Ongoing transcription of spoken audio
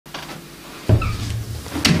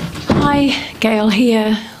Hi, Gail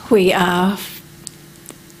here. We are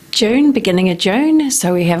June, beginning of June,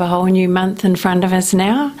 so we have a whole new month in front of us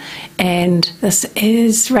now, and this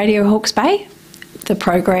is Radio Hawke's Bay. The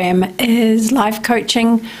program is life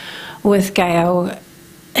coaching with Gail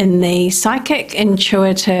in the psychic,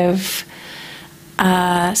 intuitive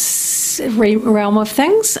realm of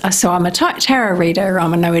things. So I'm a tarot reader,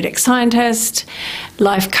 I'm a noetic scientist,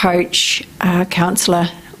 life coach, counsellor,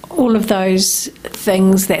 all of those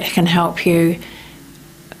things that can help you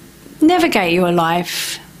navigate your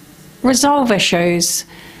life, resolve issues,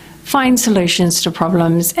 find solutions to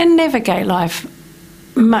problems, and navigate life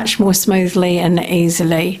much more smoothly and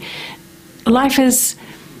easily. Life is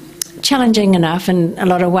challenging enough in a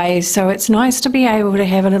lot of ways, so it's nice to be able to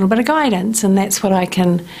have a little bit of guidance, and that's what I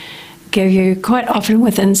can give you quite often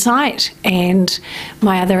with insight and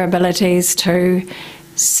my other abilities to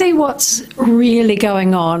see what's really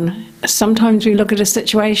going on. Sometimes we look at a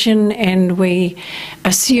situation and we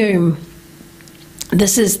assume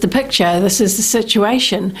this is the picture, this is the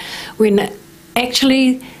situation, when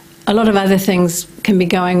actually a lot of other things can be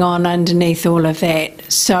going on underneath all of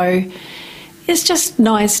that. So it's just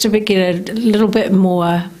nice to get a little bit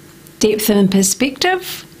more depth and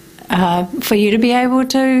perspective for you to be able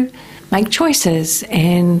to make choices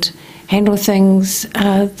and handle things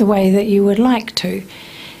the way that you would like to.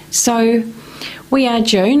 So we are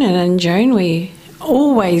June, and in June we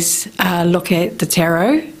always look at the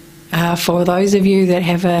tarot. For those of you that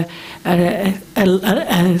have a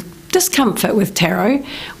discomfort with tarot,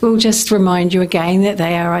 we'll just remind you again that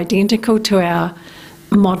they are identical to our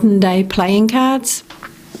modern day playing cards,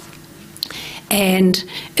 and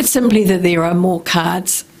it's simply that there are more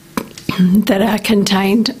cards that are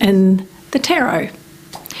contained in the tarot.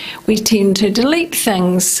 We tend to delete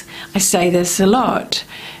things. I say this a lot.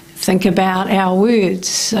 Think about our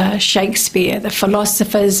words, Shakespeare, the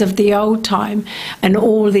philosophers of the old time, and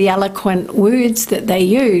all the eloquent words that they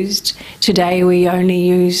used. Today we only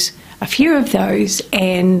use a few of those,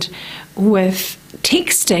 and with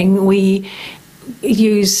texting we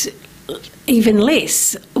use even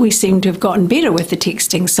less. We seem to have gotten better with the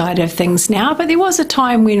texting side of things now, but there was a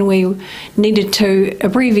time when we needed to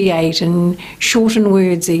abbreviate and shorten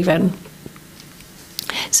words even.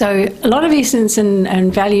 So a lot of essence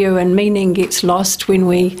and value and meaning gets lost when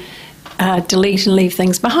we delete and leave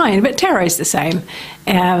things behind, but tarot's the same.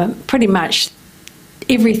 Pretty much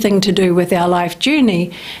everything to do with our life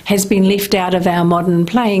journey has been left out of our modern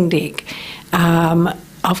playing deck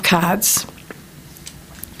of cards.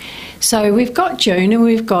 So we've got June, and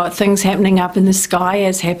we've got things happening up in the sky,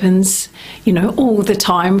 as happens, you know, all the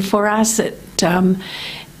time for us. It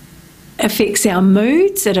affects our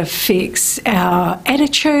moods, it affects our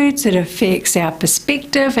attitudes, it affects our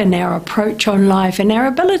perspective and our approach on life and our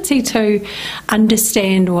ability to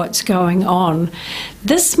understand what's going on.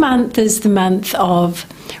 This month is the month of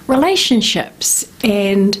relationships,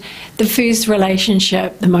 and the first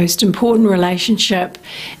relationship, the most important relationship,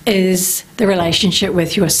 is the relationship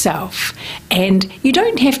with yourself. And you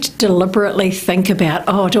don't have to deliberately think about,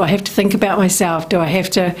 oh, do I have to think about myself? Do I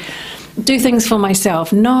have to do things for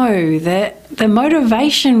myself? No, the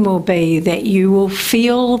motivation will be that you will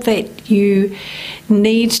feel that you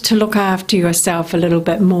need to look after yourself a little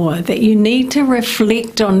bit more, that you need to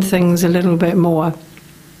reflect on things a little bit more.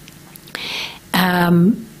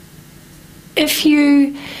 If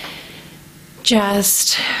you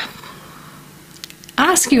just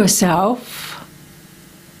ask yourself,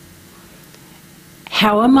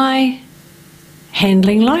 how am I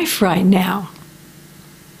handling life right now?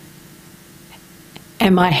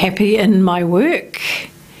 Am I happy in my work?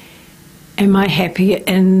 Am I happy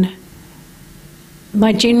in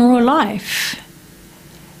my general life?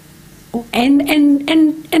 And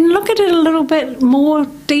look at it a little bit more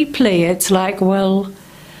deeply. It's like, well,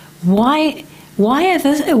 why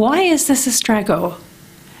is this a struggle?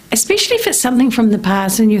 Especially if it's something from the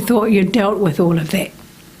past and you thought you dealt with all of that.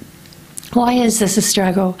 Why is this a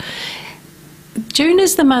struggle? June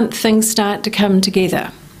is the month things start to come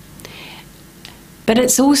together. But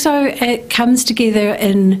it comes together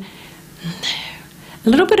in a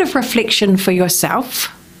little bit of reflection for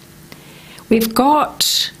yourself. We've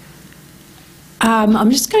got,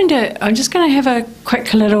 I'm just going to have a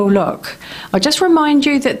quick little look. I'll just remind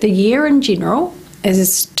you that the year in general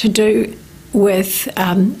is to do with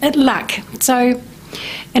luck. So,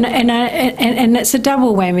 and it's a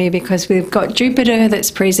double whammy, because we've got Jupiter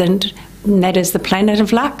that's present, and that is the planet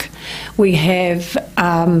of luck. We have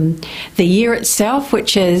the year itself,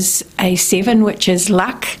 which is a 7, which is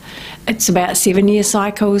luck. It's about 7-year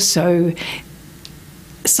cycles, so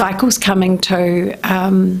cycles coming to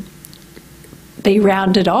be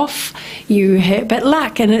rounded off. But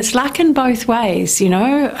luck, and it's luck in both ways. We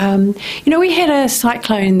had a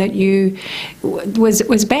cyclone that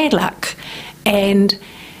was bad luck, and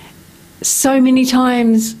so many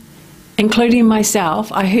times, including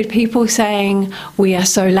myself, I heard people saying, "We are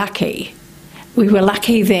so lucky. We were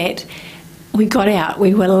lucky that we got out.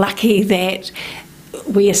 We were lucky that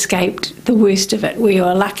we escaped the worst of it. We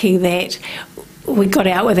were lucky that we got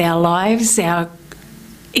out with our lives,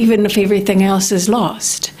 even if everything else is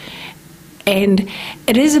lost." And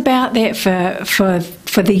it is about that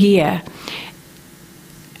for the year.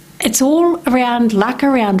 It's all around luck,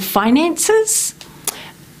 around finances,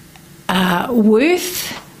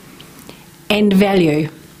 worth, and value.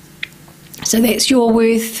 So that's your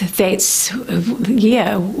worth. That's,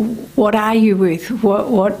 what are you worth?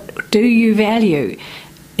 What do you value?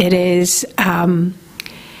 It is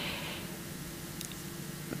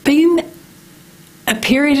been a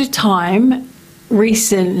period of time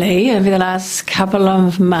recently, over the last couple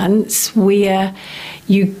of months, where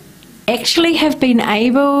you actually have been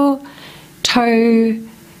able to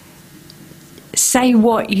say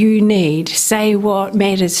what you need, say what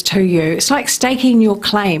matters to you. It's like staking your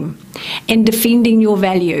claim and defending your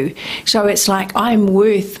value. So it's like, I'm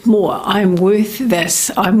worth more, I'm worth this,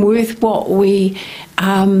 I'm worth what we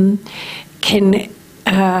can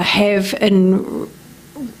have in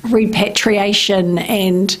repatriation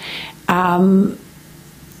and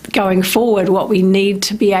going forward, what we need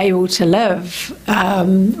to be able to live,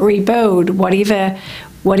 rebuild, whatever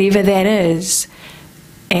that is.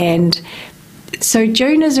 And so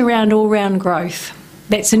June is around all-round growth.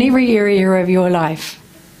 That's in every area of your life.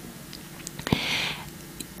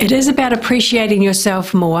 It is about appreciating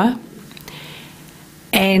yourself more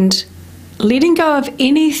and letting go of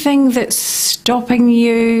anything that's stopping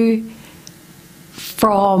you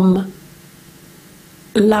from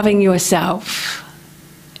loving yourself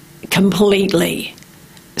completely.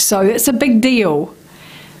 So it's a big deal.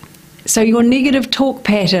 So your negative talk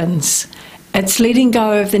patterns, it's letting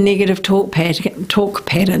go of the negative talk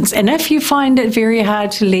patterns. And if you find it very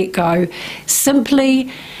hard to let go,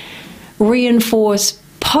 simply reinforce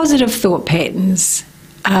positive thought patterns.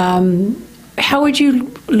 How would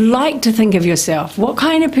you like to think of yourself? What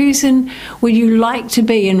kind of person would you like to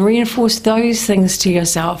be? And reinforce those things to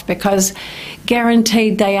yourself, because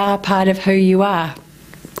guaranteed they are part of who you are.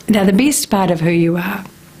 They're the best part of who you are.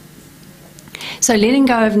 So letting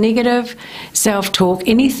go of negative self-talk,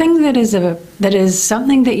 anything that is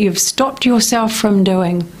something that you've stopped yourself from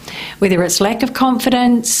doing, whether it's lack of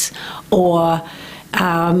confidence or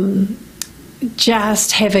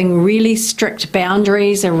just having really strict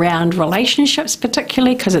boundaries around relationships,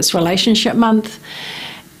 particularly because it's relationship month.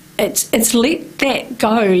 It's let that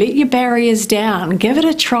go, let your barriers down, give it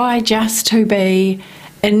a try just to be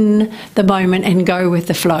in the moment and go with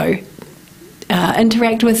the flow.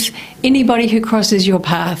 Interact with anybody who crosses your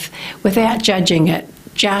path without judging it,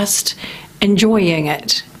 just enjoying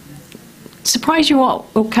it. Surprise you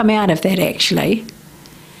what will come out of that, actually.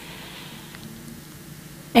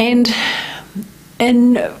 And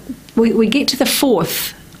we get to the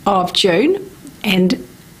 4th of June, and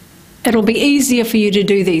it'll be easier for you to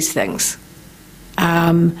do these things.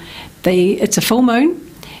 It's a full moon,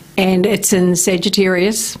 and it's in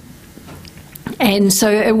Sagittarius, and so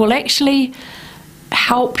it will actually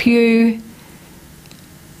help you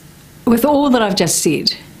with all that I've just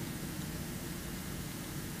said.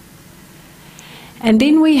 And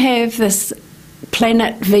then we have this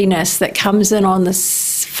planet Venus that comes in on the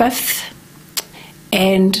 5th,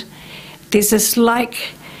 and there's this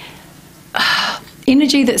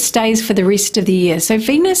energy that stays for the rest of the year. So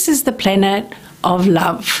Venus is the planet of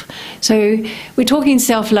love. So we're talking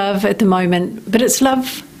self-love at the moment, but it's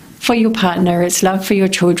love for your partner, it's love for your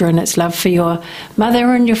children, it's love for your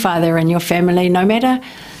mother and your father and your family, no matter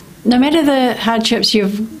the hardships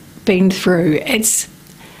you've been through.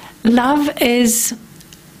 Love is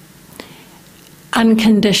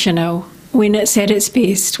unconditional when it's at its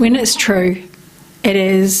best, when it's true. It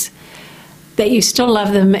is that you still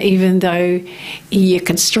love them even though you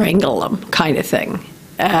could strangle them, kind of thing,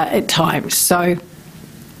 at times. So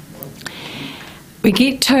we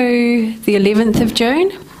get to the 11th of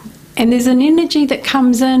June, and there's an energy that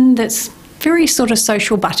comes in that's very sort of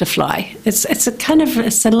social butterfly. It's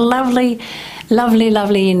a lovely, lovely,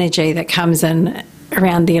 lovely energy that comes in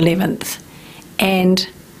around the 11th. And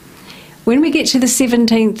when we get to the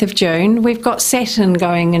 17th of June, we've got Saturn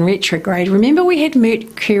going in retrograde. Remember we had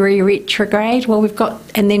Mercury retrograde? Well,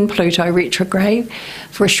 and then Pluto retrograde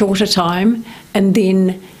for a shorter time, and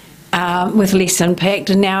then with less impact.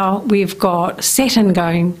 And now we've got Saturn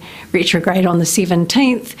going retrograde on the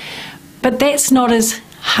 17th, But that's not as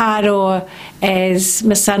hard or as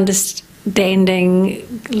misunderstanding,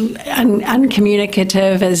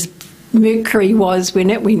 uncommunicative as Mercury was when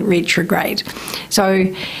it went retrograde.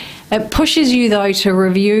 So it pushes you, though, to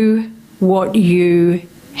review what you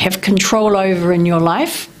have control over in your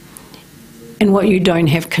life and what you don't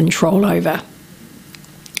have control over.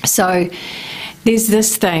 So there's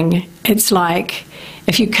this thing, it's like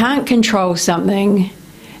if you can't control something,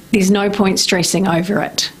 there's no point stressing over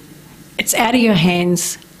it. It's out of your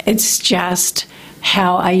hands. It's just,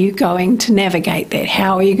 how are you going to navigate that?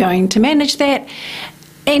 How are you going to manage that?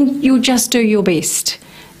 And you'll just do your best.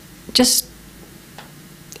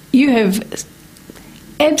 You have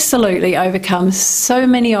absolutely overcome so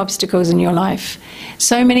many obstacles in your life,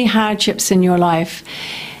 so many hardships in your life.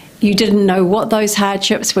 You didn't know what those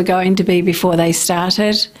hardships were going to be before they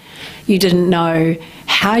started. You didn't know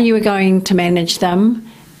how you were going to manage them,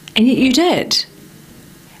 and yet you did.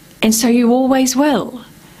 And so you always will.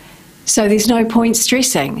 So there's no point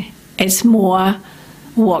stressing. It's more,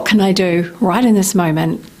 what can I do right in this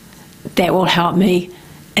moment that will help me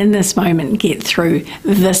in this moment get through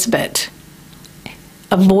this bit?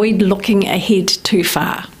 Avoid looking ahead too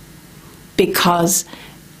far, because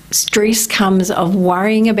stress comes of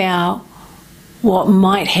worrying about what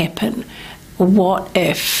might happen, what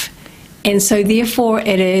if. And so therefore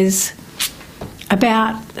it is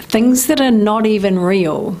about things that are not even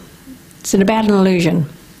real. It's about an illusion.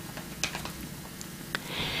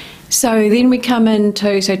 So then we come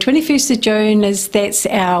into, so 21st of June that's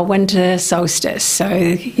our winter solstice. So,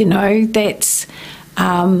 you know, that's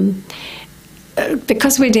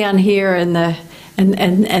because we're down here in the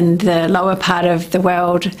lower part of the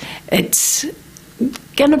world, it's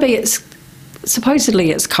going to be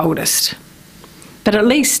supposedly its coldest. But at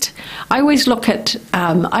least I always look at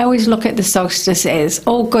the solstice as,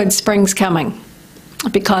 oh good, spring's coming,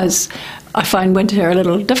 because I find winter a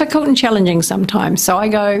little difficult and challenging sometimes. So I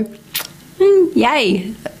go,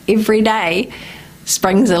 yay, every day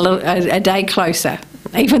spring's a day closer,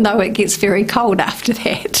 even though it gets very cold after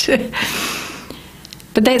that.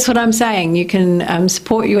 But that's what I'm saying. You can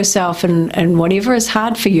support yourself in whatever is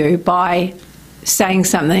hard for you by saying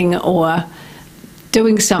something or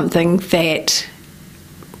doing something that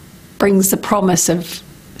brings the promise of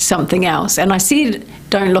something else. And I said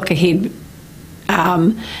don't look ahead,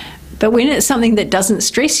 but when it's something that doesn't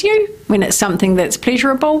stress you, when it's something that's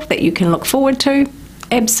pleasurable, that you can look forward to,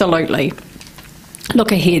 absolutely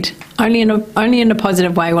look ahead. Only in a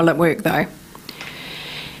positive way will it work, though.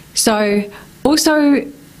 So also,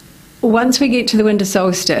 once we get to the winter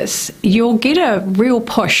solstice, you'll get a real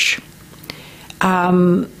push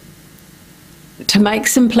to make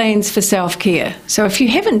some plans for self-care. So if you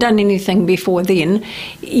haven't done anything before then,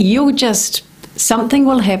 something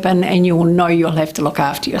will happen and you'll know you'll have to look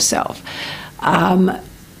after yourself. That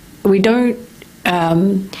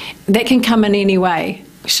can come in any way.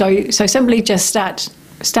 So simply just start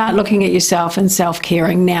looking at yourself and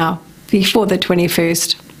self-caring now, before the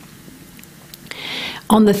 21st.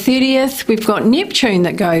 On the 30th, we've got Neptune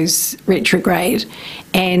that goes retrograde,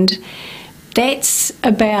 and that's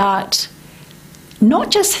about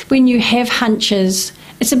not just when you have hunches,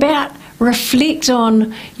 it's about reflect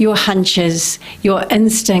on your hunches, your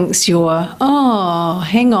instincts, oh,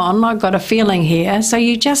 hang on, I've got a feeling here. So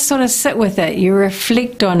you just sort of sit with it, you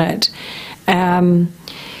reflect on it.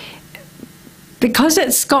 Because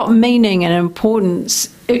it's got meaning and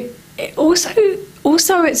importance,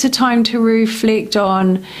 also it's a time to reflect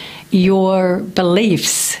on your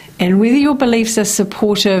beliefs and whether your beliefs are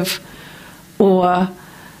supportive or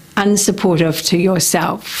unsupportive to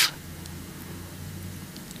yourself.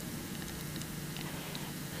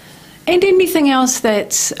 And anything else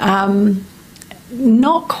that's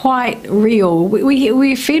not quite real.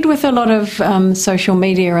 We're fed with a lot of social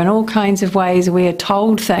media and all kinds of ways we're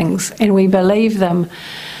told things and we believe them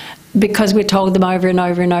because we're told them over and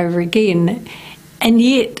over and over again. And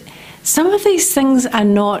yet some of these things are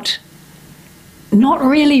not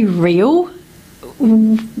really real.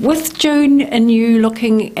 With June and you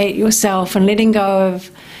looking at yourself and letting go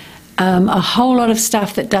of a whole lot of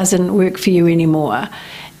stuff that doesn't work for you anymore,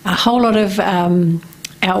 a whole lot of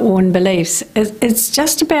outworn beliefs. It's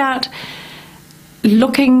just about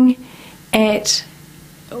looking at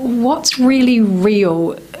what's really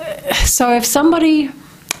real. So if somebody,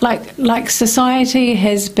 like society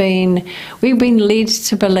has been, we've been led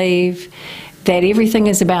to believe that everything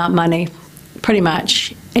is about money, pretty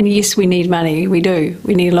much. And yes, we need money, we do.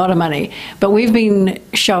 We need a lot of money. But we've been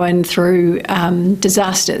shown through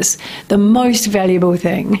disasters, the most valuable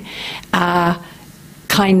thing are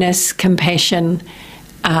kindness, compassion,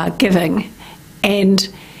 giving. And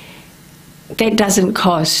that doesn't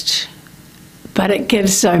cost, but it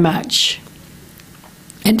gives so much.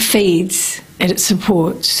 It feeds and it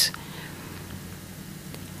supports.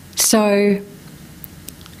 So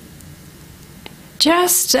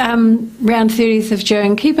just around 30th of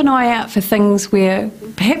June, keep an eye out for things where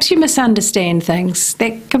perhaps you misunderstand things.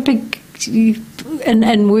 That could be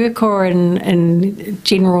in work or in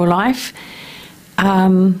general life.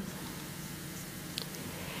 And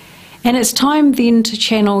it's time then to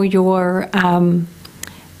channel your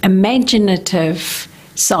imaginative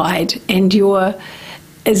side and your,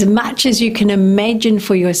 as much as you can imagine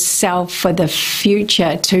for yourself for the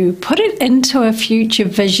future, to put it into a future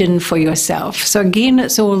vision for yourself. So again,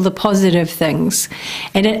 it's all the positive things.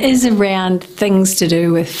 And it is around things to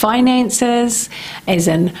do with finances, as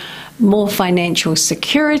in more financial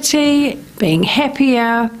security, being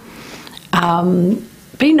happier,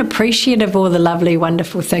 being appreciative of all the lovely,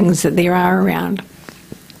 wonderful things that there are around.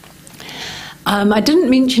 I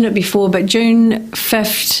didn't mention it before, but June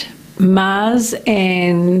 5th, Mars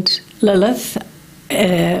and Lilith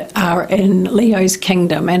are in Leo's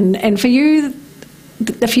kingdom. And for you,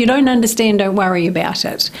 if you don't understand, don't worry about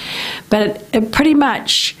it. But it pretty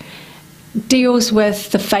much deals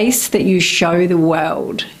with the face that you show the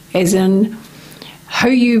world, as in who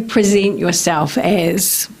you present yourself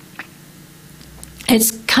as.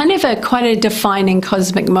 It's kind of quite a defining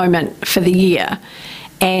cosmic moment for the year,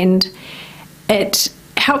 and it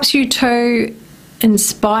helps you to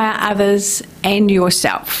inspire others and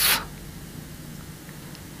yourself.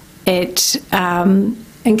 It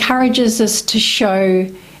encourages us to show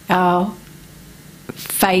our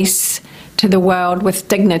face to the world with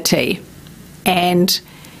dignity, and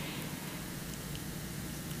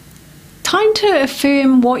time to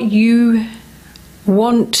affirm what you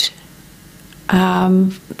want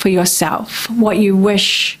for yourself, what you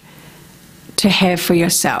wish to have for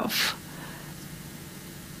yourself.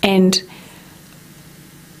 And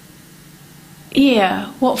yeah,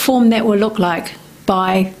 what form that will look like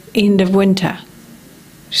by end of winter.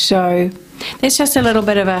 So that's just a little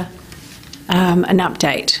bit of an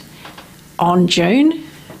update on June.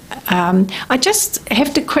 I just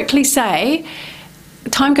have to quickly say,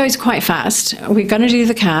 time goes quite fast. We're going to do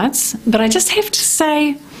the cards, but I just have to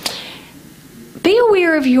say, be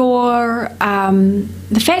aware of your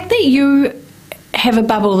the fact that you have a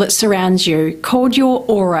bubble that surrounds you called your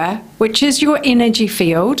aura, which is your energy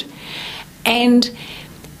field, and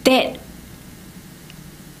that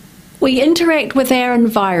we interact with our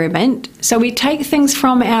environment. So we take things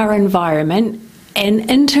from our environment and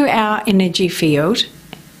into our energy field,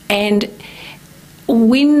 and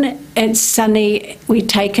when it's sunny, we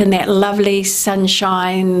take in that lovely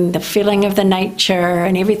sunshine, the feeling of the nature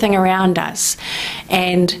and everything around us.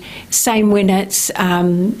 And same when it's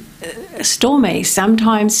stormy.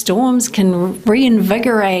 Sometimes storms can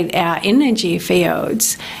reinvigorate our energy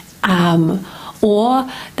fields, or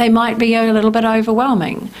they might be a little bit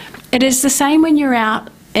overwhelming. It is the same when you're out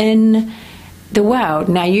in the world.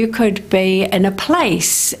 Now, you could be in a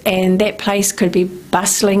place, and that place could be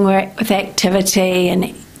bustling with activity,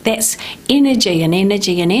 and that's energy and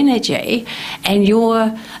energy and energy, and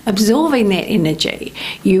you're absorbing that energy.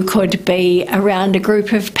 You could be around a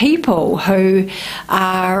group of people who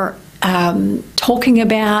are talking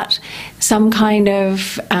about some kind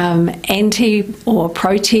of anti or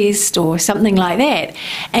protest or something like that,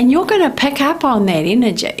 and you're going to pick up on that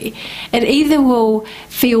energy. It either will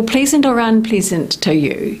feel pleasant or unpleasant to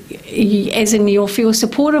you, as in you'll feel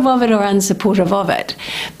supportive of it or unsupportive of it.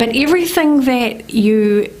 But everything that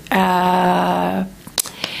you are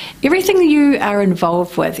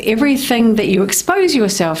involved with, everything that you expose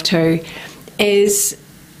yourself to, is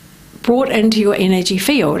brought into your energy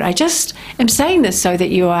field. I just am saying this so that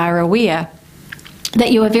you are aware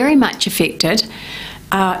that you are very much affected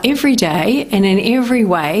every day and in every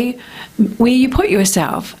way where you put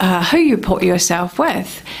yourself, who you put yourself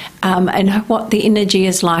with, and what the energy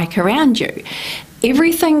is like around you.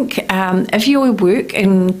 Everything, if your work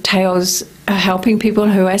entails helping people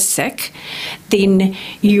who are sick, then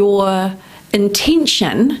your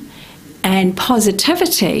intention and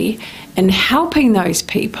positivity in helping those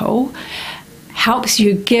people helps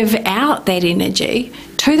you give out that energy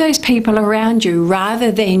to those people around you,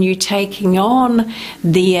 rather than you taking on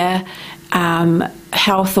their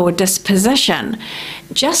health or disposition.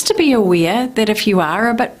 Just to be aware that if you are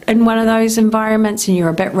a bit in one of those environments and you're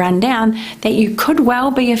a bit run down, that you could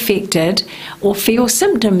well be affected or feel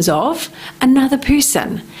symptoms of another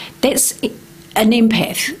person. That's an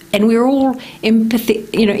empath, and we're all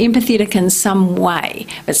empathetic in some way,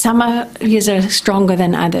 but some are stronger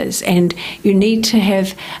than others, and you need to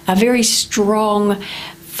have a very strong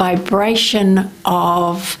vibration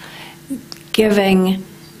of giving,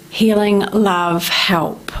 healing, love,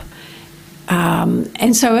 help.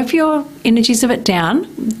 And so if your energy's a bit down,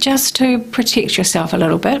 just to protect yourself a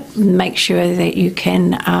little bit, make sure that you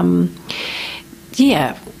can,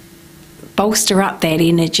 bolster up that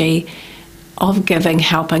energy of giving,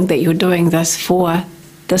 helping, that you're doing this for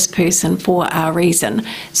this person for a reason,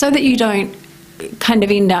 so that you don't kind of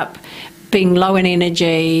end up being low in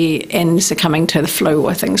energy and succumbing to the flu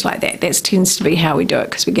or things like that. That tends to be how we do it,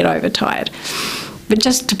 because we get overtired. But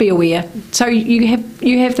just to be aware, so you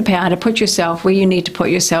have the power to put yourself where you need to put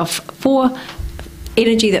yourself for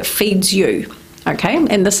energy that feeds you, okay?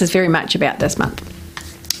 And this is very much about this month.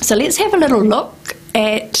 So let's have a little look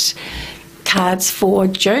at cards for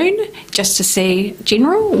June, just to see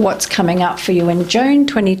general what's coming up for you in June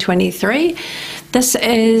 2023.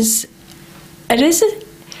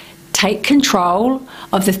 Take control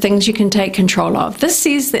of the things you can take control of. This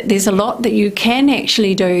says that there's a lot that you can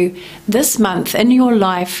actually do this month in your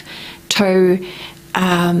life to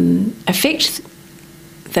affect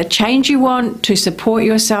the change you want, to support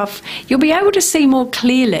yourself. You'll be able to see more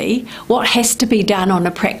clearly what has to be done on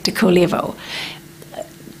a practical level.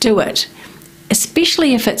 Do it,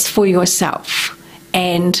 especially if it's for yourself.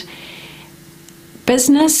 And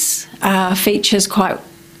business features quite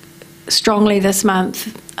strongly this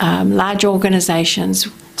month. Large organisations.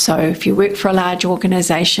 So if you work for a large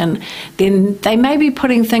organisation, then they may be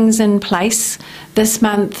putting things in place this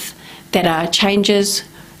month that are changes,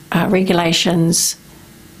 regulations.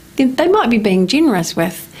 They might be being generous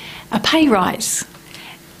with a pay rise.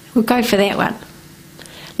 We'll go for that one.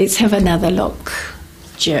 Let's have another look.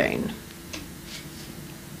 June.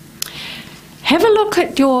 Have a look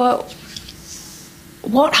at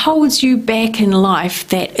what holds you back in life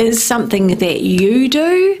that is something that you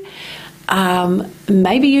do.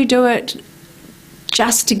 Maybe you do it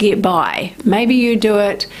just to get by. Maybe you do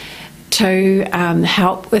it to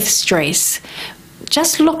help with stress.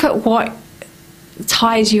 Just look at what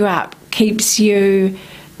ties you up, keeps you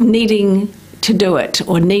needing to do it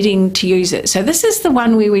or needing to use it. So this is the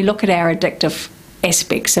one where we look at our addictive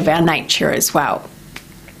aspects of our nature as well.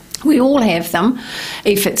 We all have them,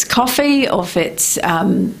 if it's coffee, or if it's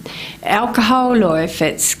alcohol, or if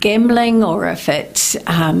it's gambling, or if it's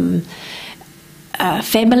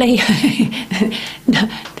family.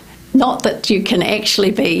 Not that you can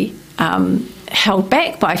actually be held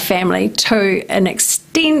back by family to an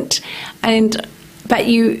extent, but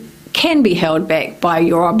you can be held back by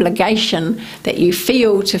your obligation that you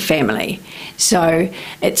feel to family. So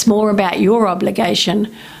it's more about your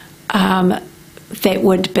obligation that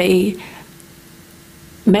would be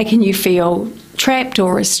making you feel trapped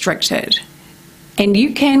or restricted. And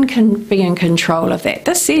you can be in control of that.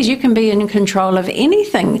 This says you can be in control of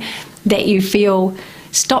anything that you feel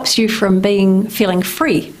stops you from feeling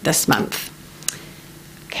free this month.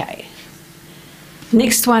 Okay.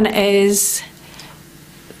 Next one is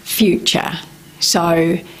future.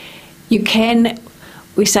 So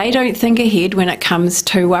we say don't think ahead when it comes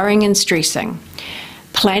to worrying and stressing.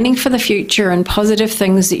 Planning for the future and positive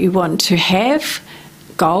things that you want to have,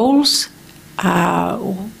 goals,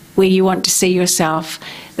 where you want to see yourself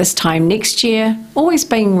this time next year, always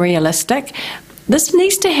being realistic. This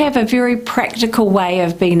needs to have a very practical way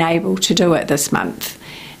of being able to do it this month.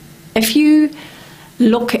 If you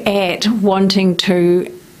look at wanting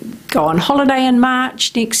to go on holiday in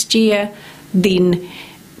March next year, then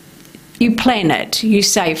you plan it, you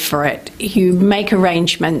save for it, you make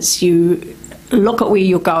arrangements, you look at where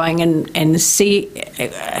you're going and see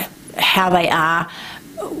how they are,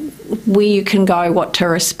 where you can go, what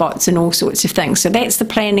tourist spots and all sorts of things. So that's the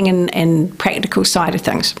planning and practical side of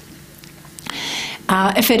things.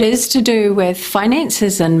 If it is to do with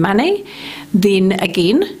finances and money, then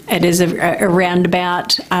again, it is around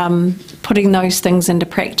about putting those things into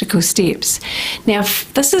practical steps. Now,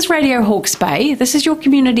 this is Radio Hawke's Bay. This is your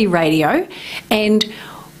community radio, and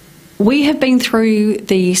we have been through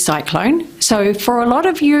the cyclone. So for a lot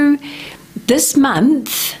of you, this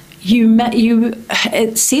month,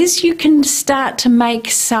 it says you can start to make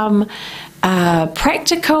some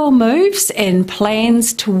practical moves and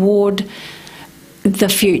plans toward the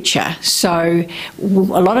future. So a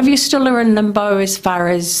lot of you still are in limbo as far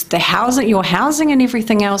as the housing, your housing and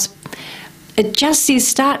everything else. It just says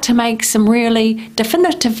start to make some really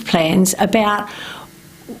definitive plans about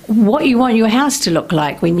what you want your house to look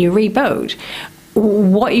like when you rebuild,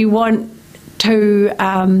 what you want to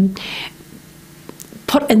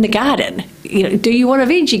put in the garden. You know, do you want a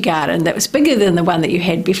veggie garden that was bigger than the one that you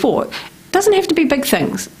had before? It doesn't have to be big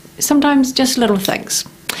things, sometimes just little things.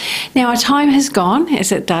 Now, our time has gone,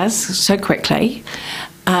 as it does so quickly,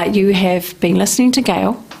 You have been listening to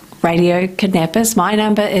Gail, Radio Kidnappers. My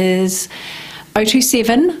number is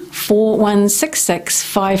 027 4166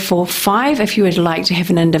 545 if you would like to have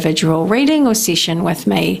an individual reading or session with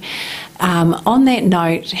me. On that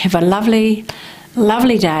note, have a lovely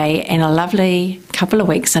day and a lovely couple of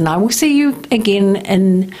weeks, and I will see you again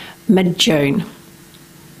in mid-June.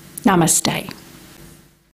 Namaste.